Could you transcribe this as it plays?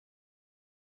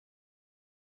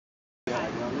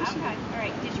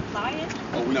flying?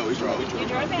 Oh, no, we drove. You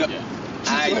drove it? No.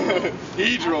 Yeah.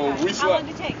 He drove. Okay. We How long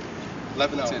slept. did it take?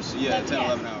 11 hours. Yeah, 10,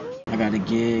 11 hours. I got a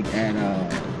gig at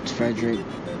Frederick.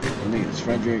 I think it's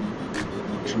Frederick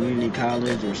Community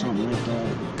College or something like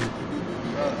that.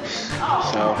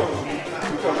 So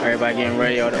everybody getting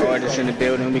ready, all the artists in the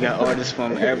building. We got artists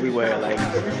from everywhere, like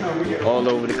all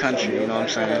over the country, you know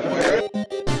what I'm saying?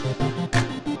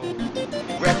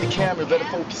 Grab the camera, let it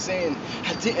focus in.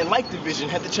 I didn't like the vision,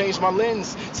 had to change my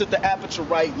lens. Set the aperture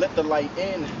right, let the light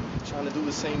in. Trying to do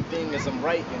the same thing as I'm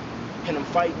writing, and I'm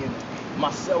fighting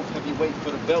myself. Heavyweight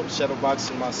for the belt,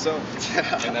 shadowboxing myself.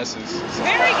 And that's his song.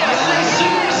 Very good.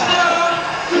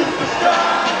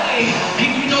 Hey,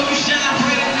 and you know you shine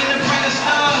brighter than the brightest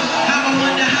star. How I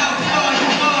wonder how far you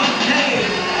are. Hey,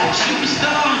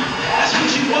 superstar, that's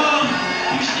what you are.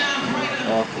 You shine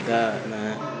brighter. All for God,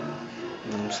 man.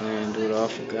 You know what I'm saying? Do it all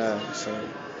for God. So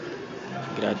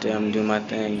get out there and do my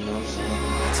thing, you know what I'm saying?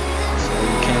 That's all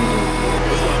you can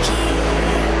do.